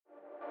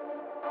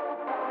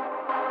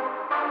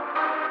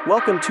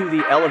Welcome to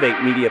the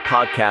Elevate Media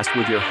Podcast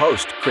with your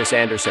host, Chris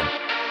Anderson.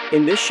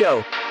 In this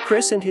show,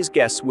 Chris and his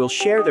guests will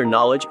share their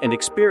knowledge and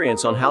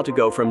experience on how to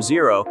go from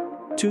zero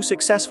to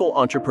successful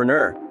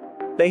entrepreneur.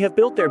 They have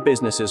built their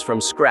businesses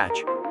from scratch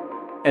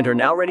and are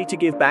now ready to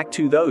give back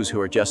to those who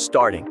are just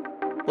starting.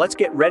 Let's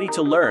get ready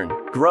to learn,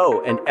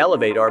 grow, and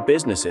elevate our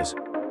businesses.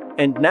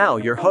 And now,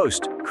 your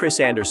host, Chris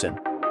Anderson.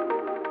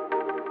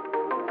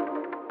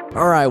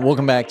 All right,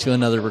 welcome back to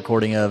another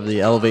recording of the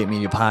Elevate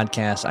Media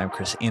Podcast. I'm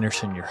Chris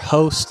Anderson, your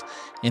host.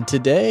 And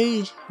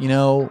today,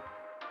 you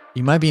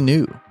might be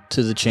new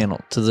to the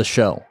channel, to the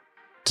show,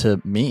 to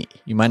me.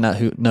 You might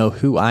not know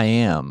who I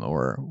am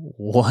or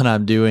what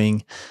I'm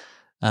doing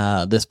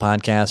this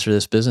podcast or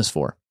this business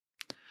for.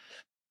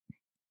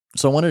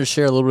 So I wanted to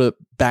share a little bit of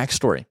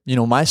backstory,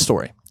 my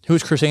story. Who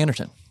is Chris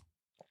Anderson?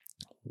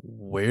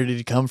 Where did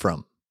he come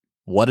from?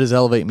 What is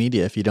Elevate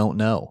Media if you don't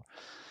know?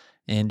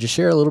 And just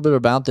share a little bit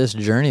about this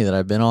journey that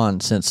I've been on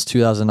since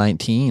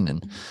 2019.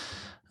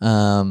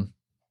 And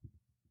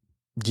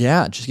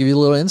just give you a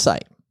little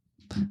insight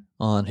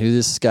on who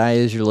this guy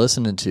is you're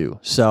listening to.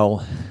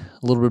 So a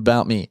little bit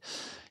about me.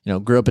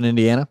 Grew up in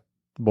Indiana,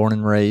 born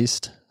and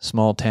raised,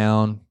 small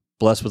town,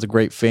 blessed with a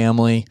great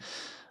family,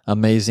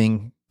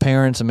 amazing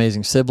parents,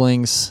 amazing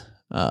siblings.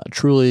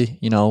 Truly,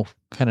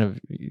 kind of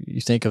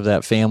you think of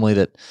that family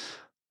that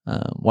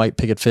white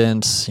picket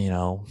fence,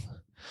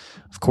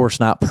 of course,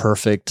 not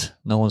perfect.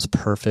 No one's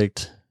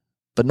perfect,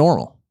 but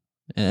normal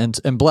and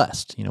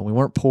blessed. We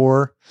weren't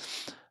poor.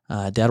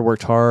 Dad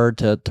worked hard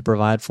to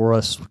provide for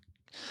us,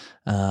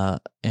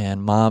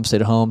 and mom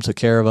stayed at home, took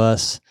care of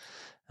us.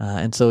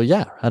 And so,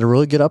 had a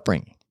really good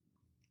upbringing.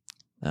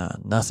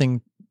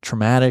 Nothing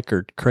traumatic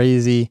or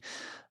crazy,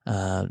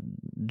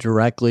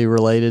 directly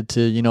related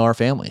to, our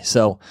family.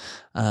 So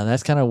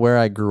that's kind of where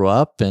I grew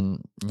up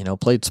and,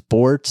 played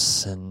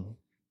sports and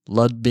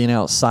loved being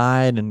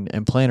outside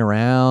and playing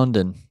around.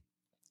 And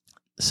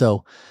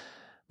so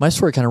my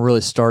story kind of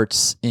really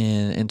starts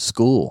in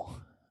school.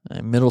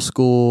 In middle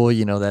school,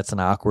 that's an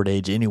awkward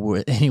age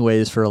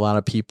anyways for a lot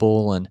of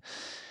people. And,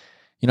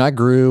 I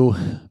grew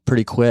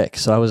pretty quick.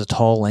 So I was a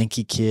tall,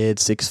 lanky kid,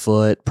 6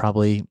 foot,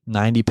 probably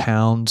 90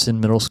 pounds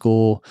in middle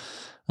school.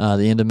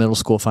 The end of middle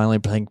school, finally,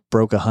 I think,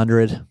 broke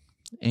 100.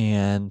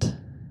 And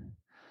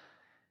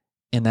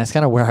that's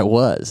kind of where I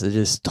was.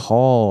 Just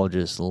tall,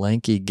 just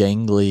lanky,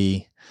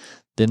 gangly,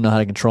 didn't know how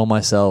to control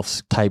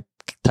myself type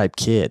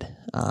kid.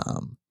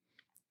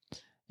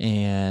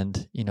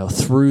 And,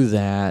 through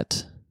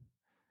that,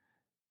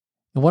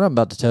 and what I'm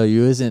about to tell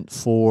you isn't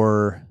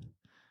for,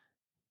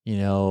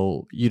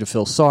 you to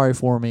feel sorry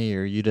for me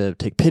or you to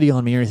take pity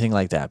on me or anything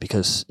like that.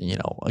 Because,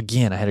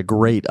 again, I had a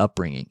great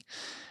upbringing,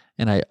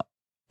 and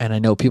I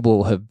know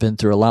people have been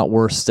through a lot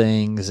worse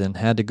things and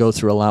had to go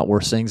through a lot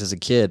worse things as a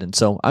kid. And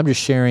so I'm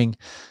just sharing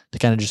to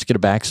kind of just get a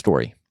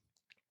backstory.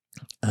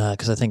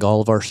 Because I think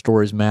all of our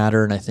stories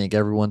matter, and I think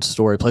everyone's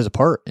story plays a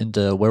part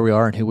into where we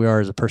are and who we are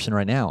as a person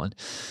right now. And,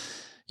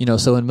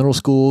 so in middle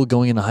school,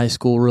 going into high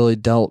school, really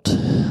dealt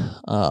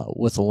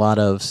with a lot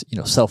of,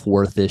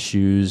 self-worth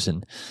issues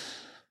and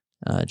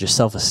just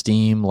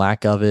self-esteem,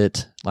 lack of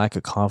it, lack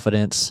of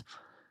confidence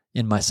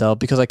in myself,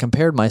 because I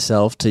compared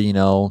myself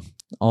to,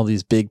 all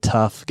these big,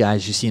 tough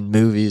guys you see in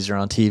movies or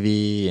on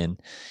TV, and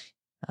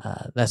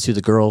that's who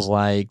the girls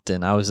liked,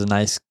 and I was a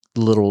nice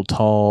little,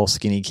 tall,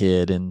 skinny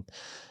kid, and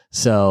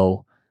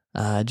so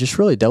just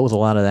really dealt with a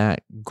lot of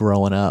that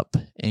growing up,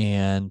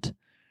 and,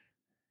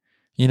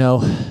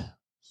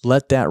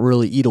 let that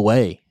really eat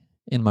away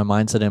in my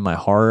mindset and my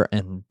heart,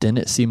 and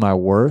didn't see my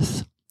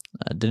worth,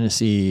 didn't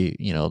see,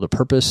 the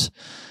purpose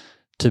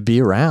to be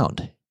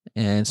around.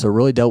 And so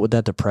really dealt with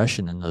that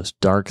depression and those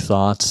dark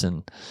thoughts,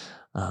 and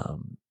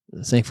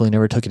thankfully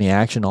never took any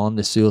action on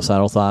the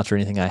suicidal thoughts or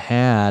anything I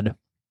had,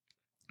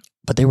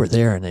 but they were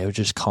there and they were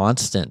just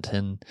constant,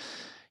 and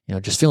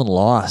just feeling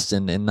lost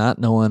and not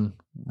knowing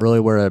really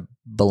where I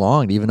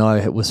belonged, even though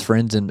I was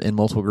friends in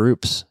multiple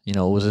groups. It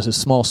was a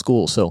small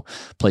school, so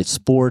played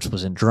sports,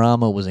 was in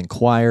drama, was in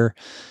choir,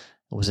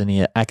 was in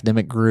the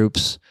academic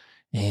groups,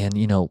 and,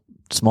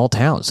 small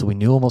town, so we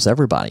knew almost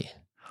everybody.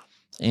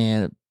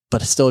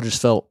 But I still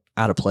just felt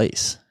out of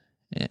place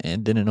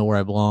and didn't know where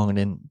I belonged.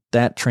 And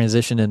that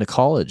transitioned into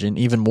college, and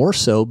even more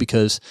so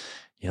because,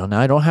 now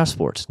I don't have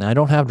sports. Now I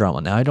don't have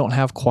drama. Now I don't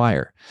have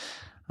choir.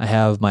 I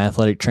have my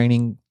athletic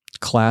training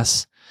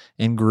class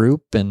in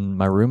group and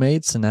my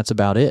roommates, and that's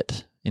about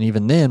it. And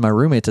even then, my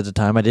roommates at the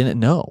time, I didn't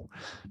know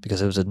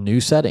because it was a new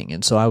setting.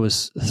 And so I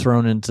was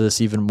thrown into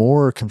this even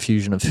more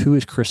confusion of who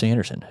is Chris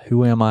Anderson?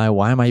 Who am I?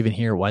 Why am I even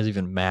here? Why does it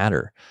even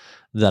matter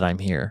that I'm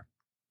here?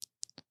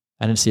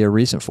 I didn't see a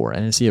reason for it. I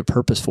didn't see a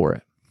purpose for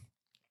it.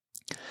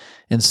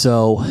 And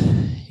so,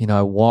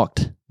 I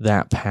walked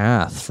that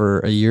path for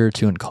a year or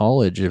two in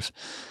college of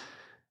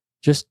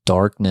just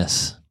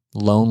darkness,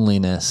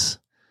 loneliness,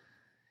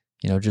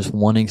 just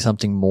wanting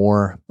something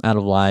more out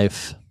of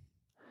life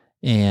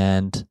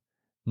and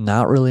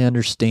not really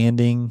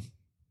understanding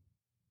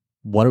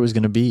what it was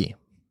going to be.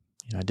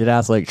 I did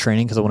athletic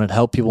training because I wanted to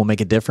help people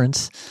make a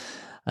difference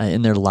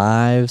in their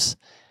lives.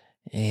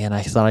 And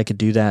I thought I could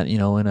do that,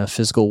 in a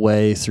physical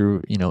way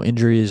through,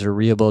 injuries or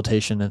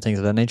rehabilitation and things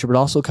of that nature, but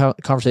also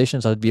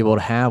conversations I'd be able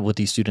to have with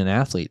these student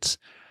athletes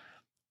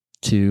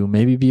to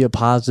maybe be a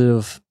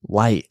positive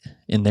light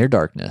in their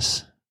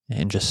darkness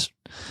and just,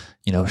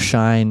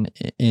 shine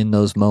in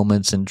those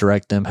moments and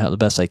direct them how the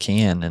best I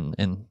can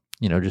and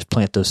just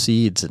plant those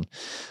seeds. And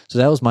so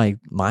that was my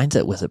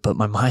mindset with it. But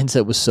my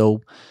mindset was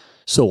so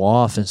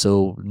off and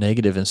so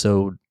negative and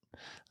so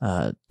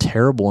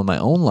terrible in my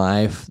own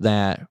life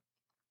that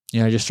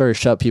I just started to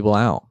shut people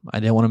out. I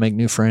didn't want to make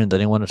new friends. I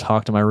didn't want to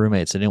talk to my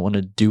roommates. I didn't want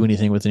to do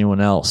anything with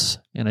anyone else.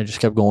 And I just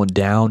kept going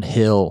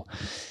downhill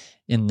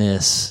in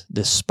this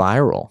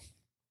spiral.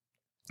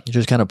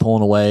 Just kind of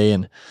pulling away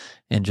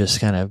and just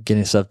kind of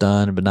getting stuff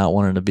done, but not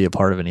wanting to be a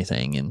part of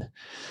anything.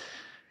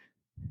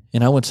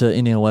 And I went to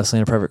Indiana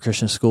Wesleyan Private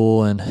Christian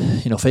School, and,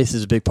 faith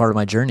is a big part of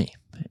my journey.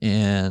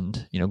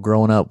 And,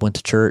 growing up, went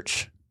to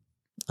church,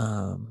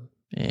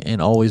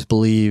 and always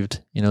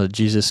believed, that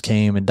Jesus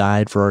came and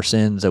died for our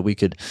sins, that we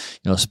could,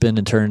 spend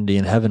eternity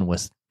in heaven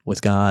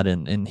with God,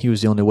 and he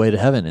was the only way to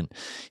heaven. And,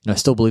 I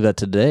still believe that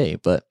today,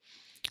 but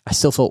I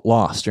still felt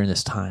lost during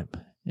this time.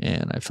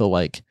 And I feel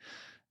like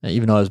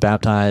even though I was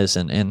baptized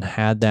and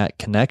had that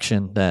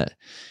connection that,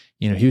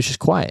 he was just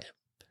quiet.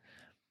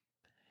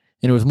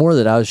 And it was more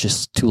that I was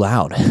just too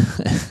loud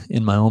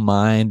in my own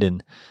mind.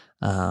 And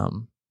I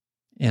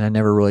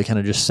never really kind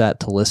of just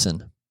sat to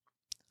listen.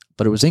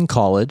 But it was in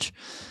college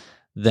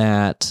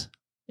that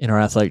in our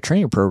athletic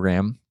training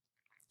program,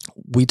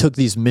 we took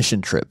these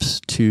mission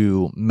trips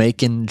to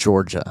Macon,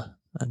 Georgia,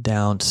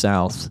 down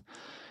south.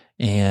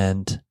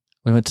 And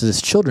we went to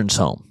this children's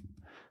home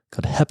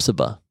called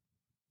Hephzibah.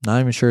 Not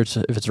even sure if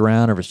it's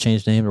around or if it's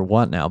changed name or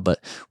what now,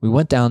 but we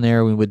went down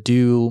there. We would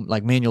do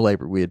like manual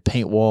labor. We would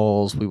paint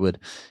walls. We would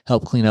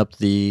help clean up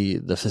the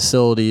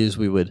facilities.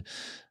 We would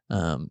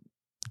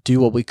do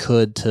what we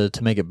could to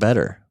make it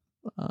better.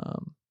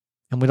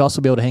 And we'd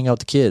also be able to hang out with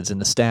the kids and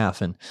the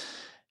staff and,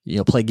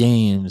 play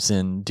games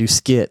and do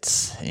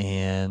skits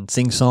and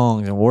sing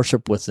songs and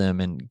worship with them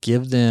and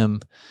give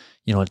them,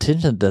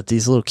 attention that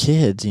these little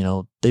kids,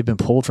 they've been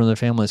pulled from their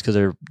families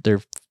because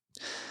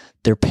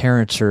their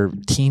parents are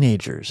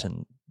teenagers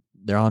and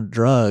they're on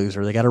drugs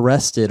or they got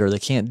arrested or they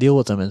can't deal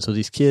with them. And so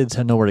these kids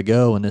had nowhere to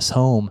go. And this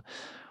home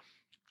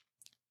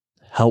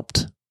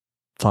helped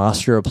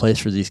foster a place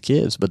for these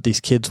kids. But these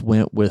kids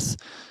went with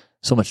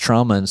so much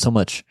trauma and so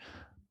much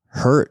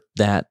hurt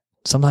that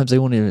sometimes they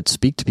wouldn't even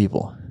speak to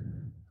people.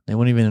 They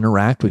wouldn't even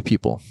interact with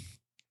people.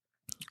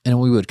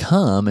 And we would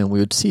come and we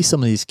would see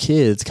some of these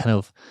kids kind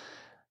of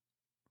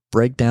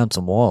break down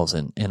some walls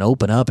and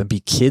open up and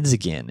be kids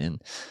again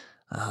and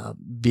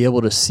be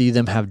able to see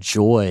them have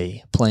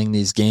joy playing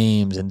these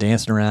games and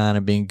dancing around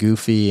and being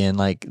goofy and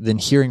then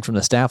hearing from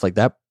the staff like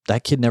that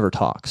kid never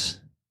talks,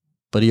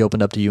 but he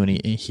opened up to you and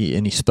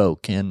he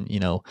spoke and,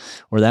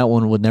 or that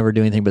one would never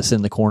do anything but sit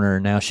in the corner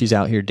and now she's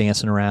out here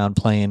dancing around,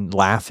 playing,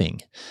 laughing.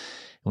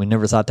 And we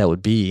never thought that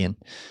would be. And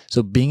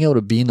so being able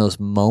to be in those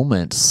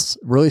moments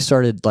really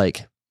started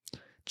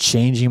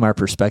changing my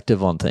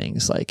perspective on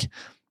things. I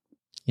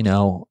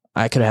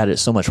could have had it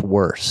so much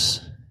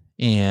worse.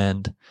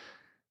 And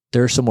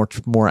there's so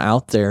much more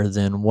out there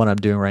than what I'm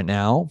doing right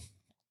now.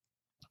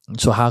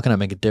 So how can I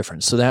make a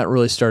difference? So that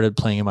really started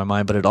playing in my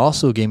mind, but it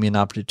also gave me an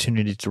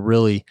opportunity to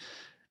really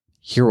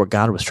hear what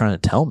God was trying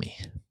to tell me.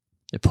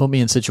 It put me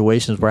in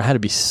situations where I had to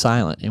be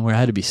silent and where I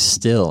had to be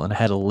still and I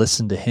had to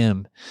listen to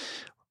him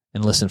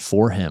and listen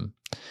for him.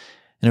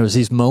 And it was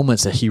these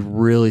moments that he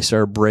really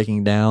started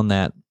breaking down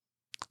that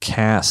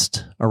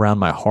cast around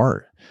my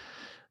heart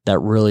that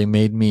really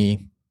made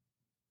me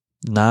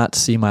not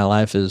see my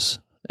life as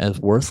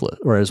worthless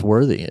or as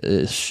worthy.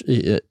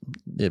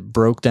 It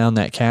broke down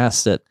that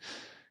cast that,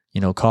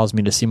 caused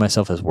me to see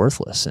myself as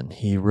worthless. And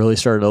he really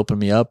started to open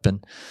me up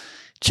and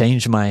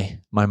changed my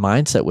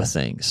mindset with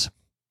things.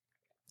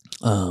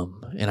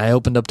 And I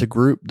opened up to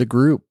the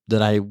group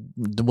that I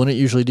wouldn't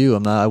usually do.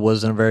 I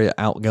wasn't a very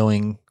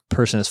outgoing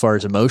person as far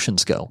as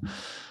emotions go,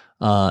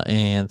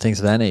 and things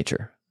of that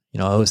nature.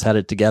 I always had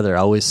it together.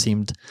 I always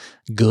seemed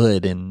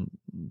good and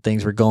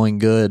things were going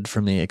good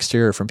from the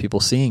exterior, from people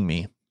seeing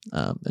me.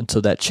 And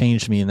so that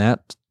changed me in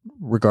that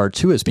regard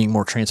too, as being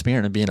more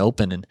transparent and being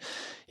open. And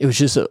it was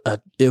just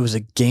it was a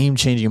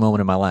game-changing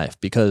moment in my life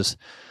because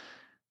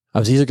I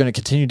was either going to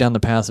continue down the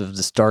path of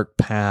this dark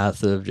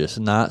path of just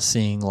not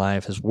seeing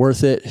life as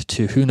worth it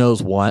to who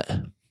knows what,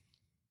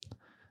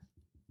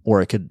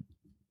 or it could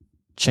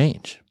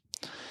change.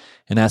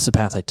 And that's the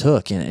path I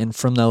took. And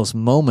from those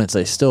moments,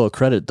 I still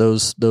accredit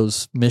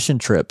those mission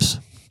trips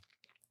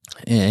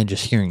and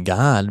just hearing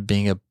God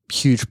being a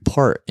huge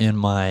part in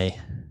my,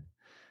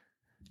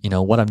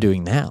 what I'm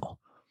doing now.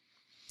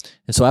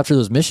 And so after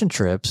those mission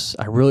trips,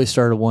 I really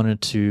started wanting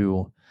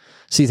to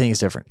see things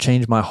different,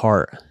 change my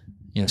heart,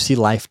 see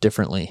life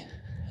differently.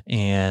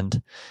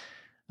 And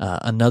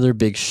another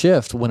big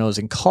shift when I was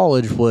in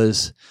college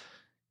was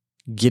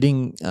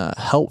getting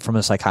help from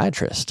a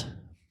psychiatrist.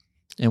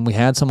 And we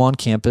had some on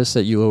campus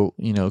that you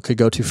could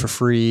go to for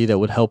free that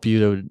would help you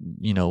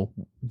to,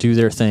 do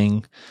their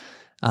thing.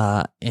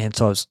 And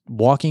so I was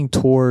walking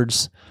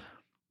towards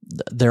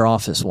their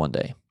office one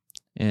day,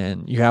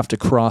 and you have to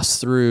cross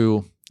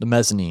through the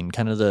mezzanine,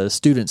 kind of the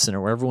student center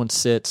where everyone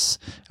sits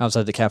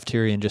outside the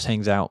cafeteria and just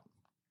hangs out.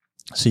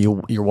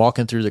 So you're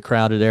walking through the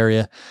crowded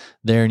area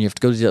there, and you have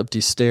to go up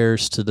these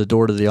stairs to the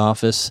door to the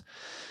office.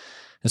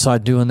 And so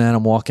I'm doing that.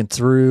 I'm walking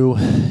through,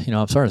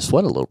 I'm starting to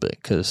sweat a little bit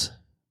because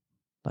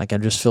I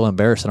just feel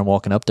embarrassed that I'm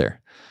walking up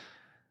there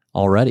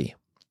already.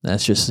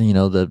 That's just,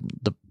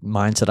 the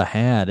mindset I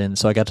had. And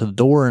so I got to the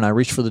door and I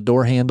reached for the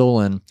door handle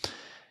and,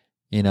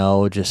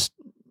 just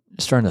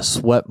starting to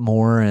sweat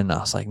more. And I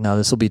was like, no,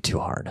 this will be too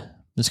hard.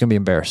 It's going to be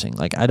embarrassing.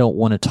 Like, I don't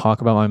want to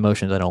talk about my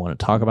emotions. I don't want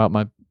to talk about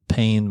my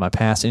pain, my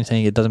past,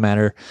 anything. It doesn't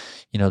matter.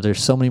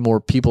 There's so many more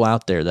people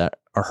out there that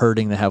are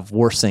hurting, that have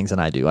worse things than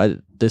I do.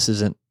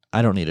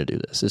 I don't need to do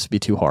this. This would be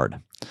too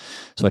hard.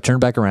 So I turned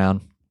back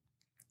around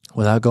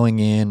without going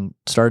in,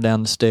 started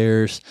down the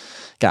stairs,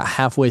 got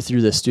halfway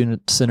through the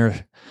student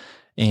center,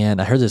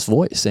 and I heard this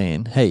voice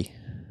saying, hey,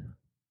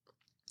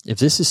 if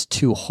this is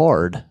too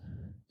hard,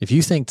 if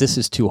you think this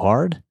is too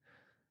hard,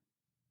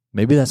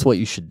 maybe that's what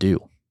you should do.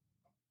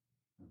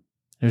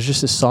 It was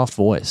just a soft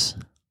voice.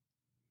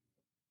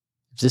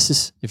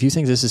 If you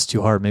think this is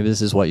too hard, maybe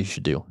this is what you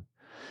should do.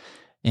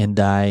 And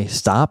I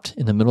stopped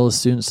in the middle of the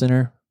student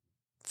center,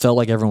 felt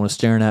like everyone was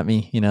staring at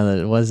me.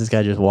 That was this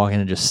guy just walking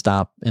and just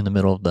stop in the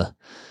middle of the,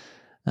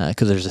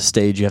 because there's a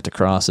stage you have to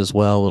cross as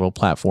well, a little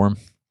platform.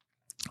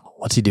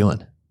 What's he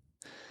doing?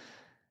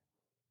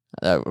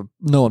 No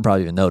one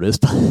probably even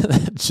noticed, but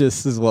that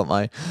just is what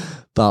my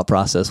thought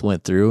process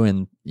went through.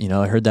 And,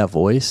 I heard that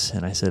voice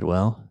and I said,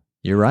 well,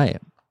 you're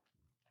right.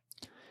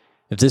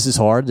 If this is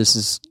hard,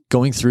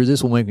 going through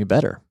this will make me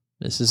better.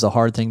 This is a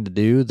hard thing to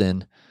do,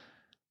 then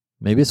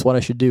maybe it's what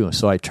I should do.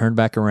 So I turned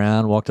back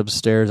around, walked up the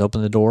stairs,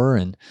 opened the door,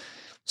 and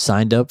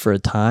signed up for a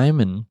time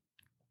and,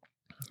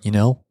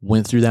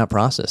 went through that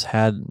process.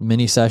 Had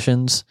many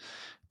sessions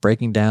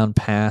breaking down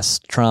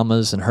past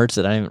traumas and hurts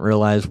that I didn't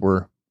realize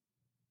were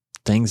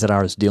things that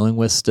I was dealing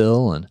with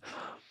still. And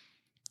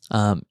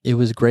it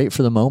was great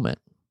for the moment.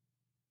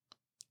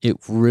 It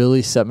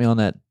really set me on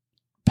that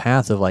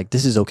path of like,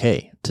 this is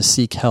okay to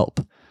seek help,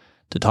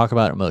 to talk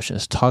about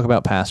emotions, to talk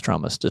about past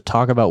traumas, to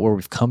talk about where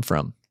we've come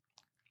from.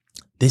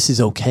 This is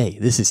okay.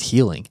 This is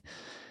healing.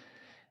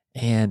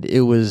 And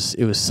it was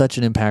such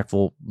an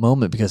impactful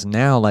moment because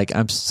now, like,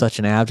 I'm such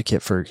an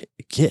advocate for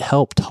get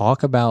help,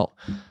 talk about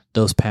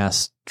those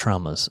past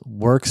traumas,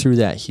 work through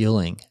that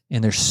healing.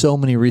 And there's so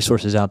many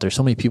resources out there,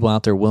 so many people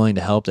out there willing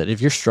to help, that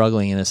if you're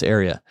struggling in this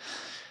area,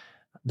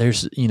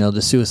 there's,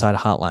 the suicide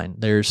hotline,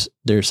 there's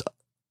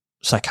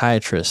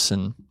psychiatrists,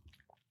 and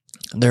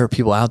there are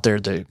people out there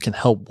that can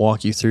help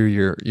walk you through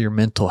your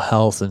mental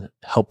health and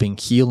helping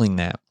healing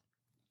that.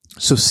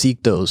 So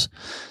seek those.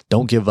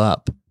 Don't give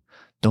up.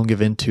 Don't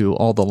give in to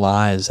all the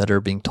lies that are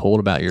being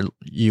told about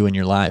you and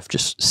your life.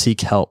 Just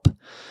seek help,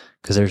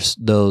 because there's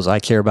those. I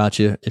care about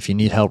you. If you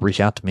need help, reach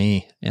out to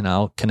me and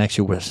I'll connect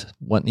you with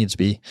what needs to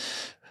be,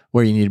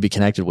 where you need to be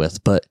connected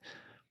with. But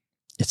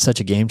it's such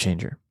a game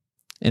changer,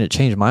 and it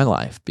changed my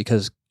life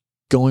because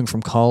going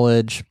from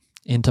college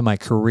into my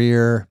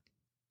career,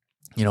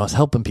 I was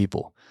helping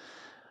people,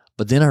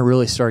 but then I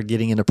really started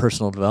getting into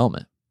personal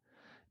development.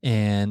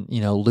 And,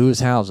 Lewis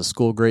Howes, a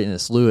School of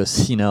Greatness.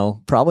 Lewis,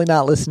 probably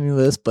not listening to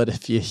this, but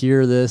if you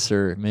hear this,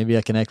 or maybe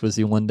I connect with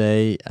you one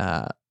day,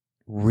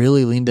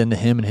 really leaned into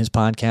him and his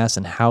podcast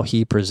and how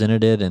he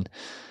presented it, and,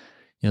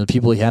 the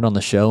people he had on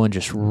the show, and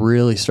just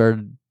really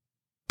started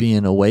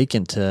being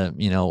awakened to,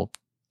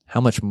 how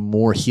much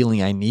more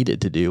healing I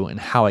needed to do and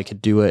how I could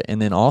do it.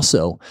 And then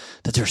also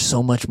that there's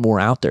so much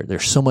more out there.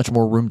 There's so much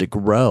more room to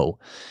grow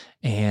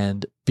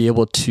and be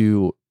able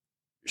to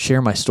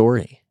share my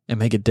story and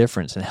make a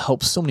difference and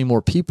help so many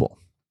more people.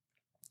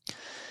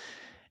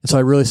 And so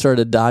I really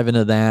started to dive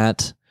into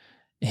that.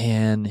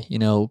 And,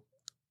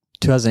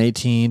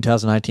 2018,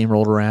 2019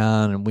 rolled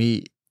around, and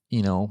we,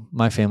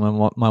 my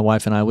family, my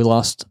wife and I, we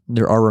lost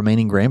our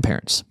remaining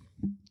grandparents,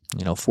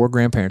 4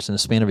 grandparents in the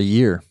span of a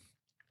year.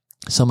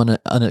 Some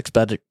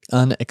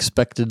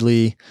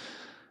unexpectedly,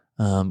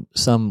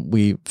 some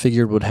we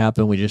figured would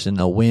happen. We just didn't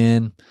know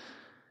when.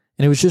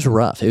 And it was just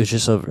rough. It was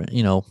just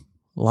a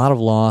lot of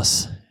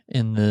loss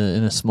in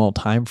a small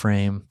time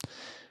frame.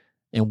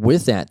 And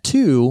with that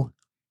too,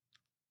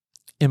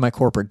 in my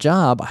corporate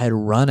job, I had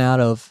run out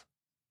of,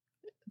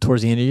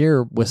 towards the end of the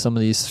year with some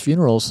of these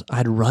funerals, I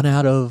had run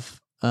out of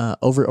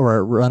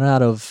run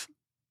out of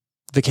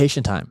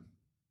vacation time,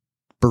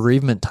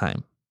 bereavement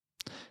time.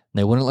 And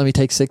they wouldn't let me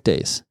take sick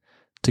days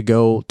to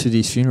go to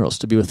these funerals,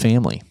 to be with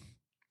family.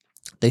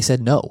 They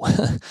said no.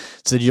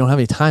 Said you don't have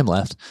any time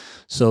left.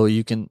 So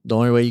the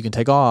only way you can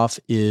take off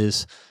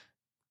is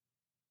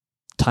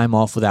time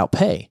off without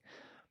pay.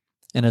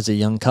 And as a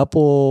young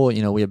couple,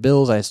 we have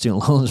bills. I had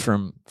student loans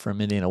from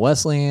Indiana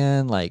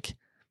Wesleyan. Like,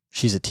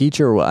 she's a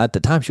teacher. Well, at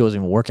the time, she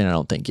wasn't even working, I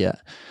don't think,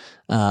 yet.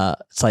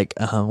 It's like,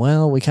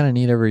 well, we kind of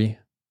need every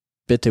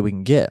bit that we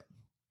can get.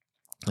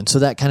 And so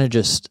that kind of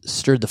just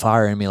stirred the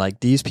fire in me.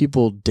 Like, these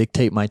people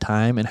dictate my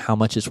time and how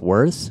much it's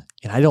worth,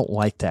 and I don't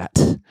like that.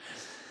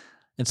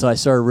 And so I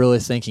started really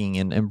thinking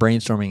and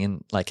brainstorming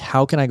and like,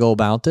 how can I go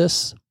about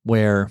this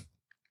where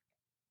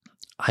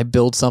I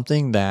build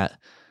something that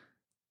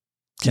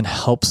can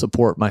help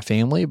support my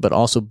family, but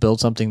also build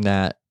something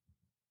that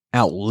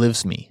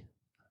outlives me,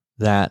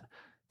 that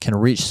can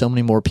reach so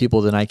many more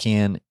people than I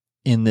can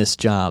in this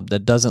job,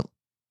 that doesn't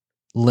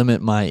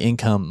limit my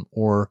income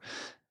or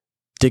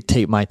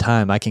dictate my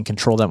time. I can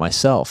control that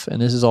myself. And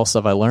this is all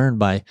stuff I learned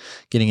by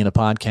getting into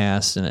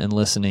podcasts and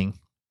listening.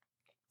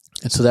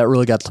 And so that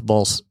really got the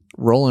balls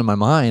rolling in my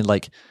mind.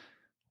 Like,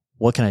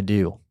 what can I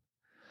do?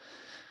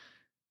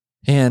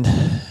 And,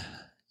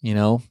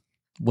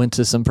 went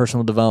to some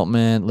personal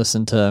development,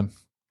 listened to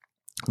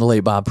the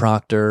late Bob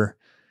Proctor,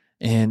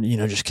 and,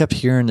 just kept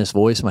hearing this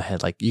voice in my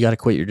head, like, you got to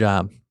quit your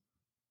job.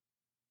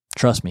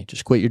 Trust me,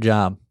 just quit your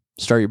job,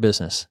 start your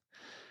business.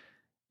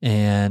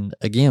 And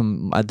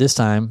again, at this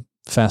time,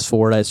 fast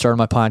forward, I had started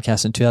my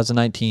podcast in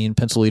 2019.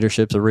 Pencil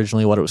Leadership's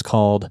originally what it was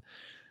called.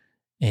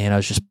 And I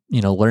was just,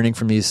 learning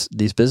from these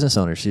business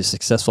owners, these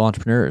successful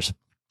entrepreneurs.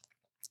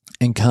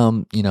 And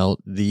come,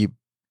 the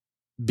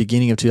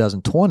beginning of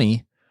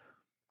 2020,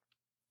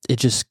 it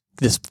just,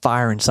 this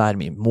fire inside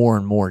me more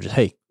and more, just,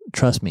 hey,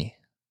 trust me,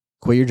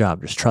 quit your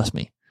job, just trust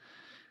me.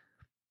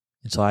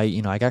 And so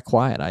I got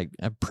quiet. I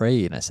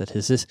prayed and I said,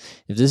 if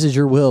this is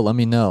your will, let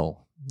me know.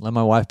 Let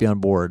my wife be on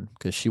board,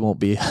 because she won't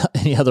be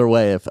any other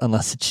way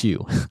unless it's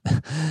you.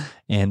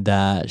 And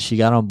she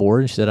got on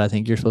board and she said, I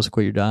think you're supposed to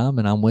quit your job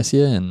and I'm with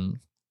you. And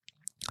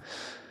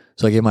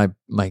so I gave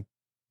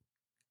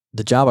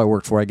the job I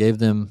worked for, I gave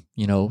them,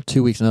 2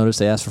 weeks notice.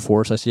 They asked for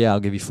 4. So I said, yeah, I'll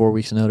give you 4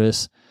 weeks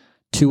notice.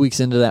 2 weeks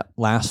into that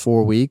last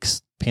 4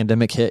 weeks,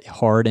 pandemic hit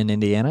hard in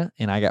Indiana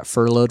and I got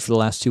furloughed for the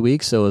last 2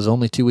 weeks. So it was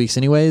only 2 weeks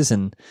anyways.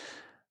 And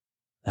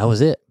that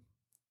was it.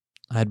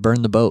 I had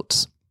burned the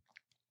boats.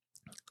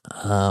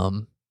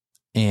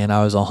 And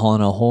I was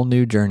on a whole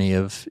new journey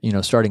of,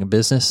 starting a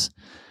business.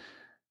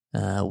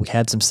 We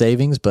had some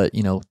savings, but,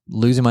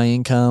 losing my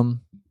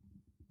income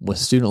with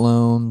student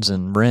loans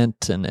and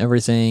rent and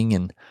everything.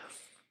 And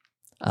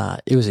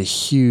it was a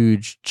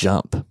huge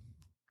jump.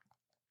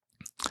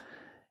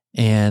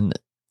 And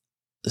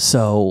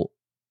so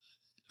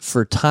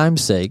for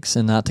time's sakes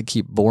and not to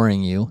keep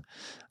boring you,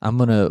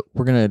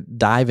 we're going to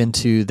dive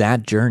into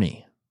that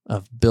journey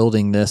of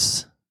building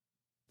this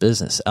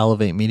business,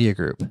 Elevate Media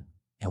Group,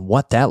 and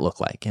what that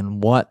looked like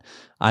and what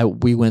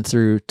we went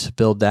through to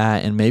build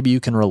that. And maybe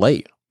you can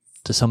relate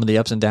to some of the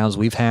ups and downs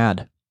we've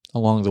had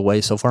along the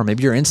way so far.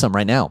 Maybe you're in some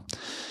right now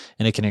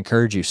and it can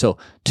encourage you. So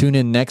tune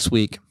in next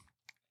week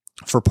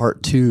for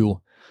part 2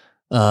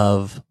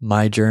 of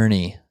my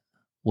journey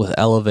with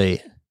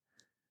Elevate.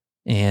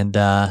 And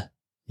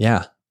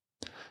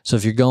so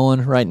if you're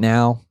going right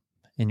now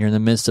and you're in the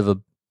midst of a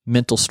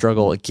mental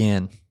struggle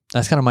again,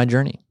 that's kind of my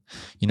journey,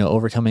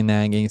 overcoming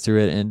that and getting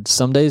through it. And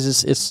some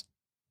days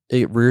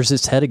it rears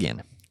its head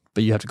again,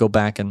 but you have to go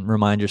back and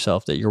remind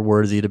yourself that you're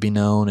worthy to be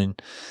known,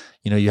 and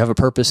you have a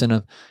purpose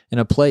in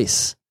a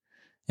place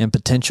and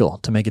potential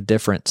to make a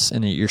difference,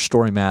 and that your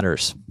story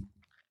matters,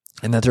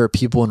 and that there are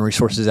people and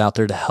resources out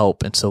there to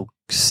help. And so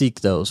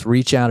seek those,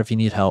 reach out if you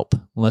need help.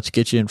 Let's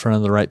get you in front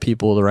of the right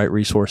people, the right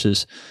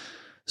resources,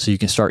 so you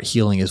can start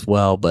healing as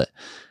well. But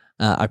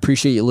I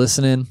appreciate you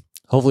listening.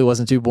 Hopefully it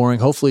wasn't too boring.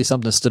 Hopefully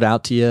something stood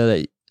out to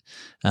you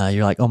that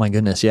you're like, oh my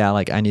goodness, yeah,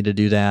 like I need to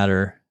do that,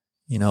 or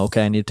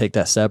okay, I need to take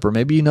that step. Or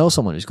maybe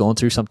someone who's going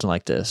through something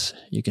like this.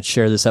 You can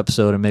share this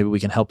episode and maybe we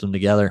can help them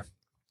together.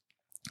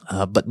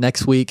 But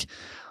next week,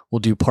 we'll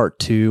do part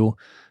 2,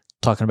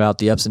 talking about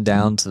the ups and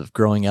downs of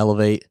growing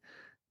Elevate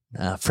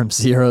from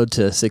 0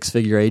 to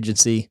 6-figure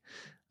agency.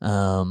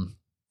 I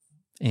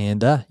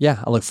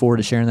look forward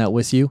to sharing that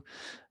with you.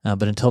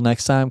 But until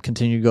next time,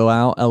 continue to go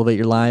out, elevate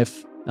your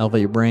life, elevate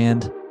your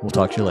brand. We'll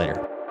talk to you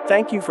later.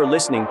 Thank you for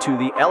listening to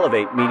the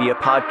Elevate Media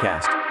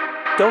Podcast.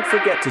 Don't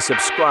forget to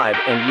subscribe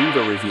and leave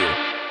a review.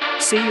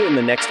 See you in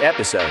the next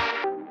episode.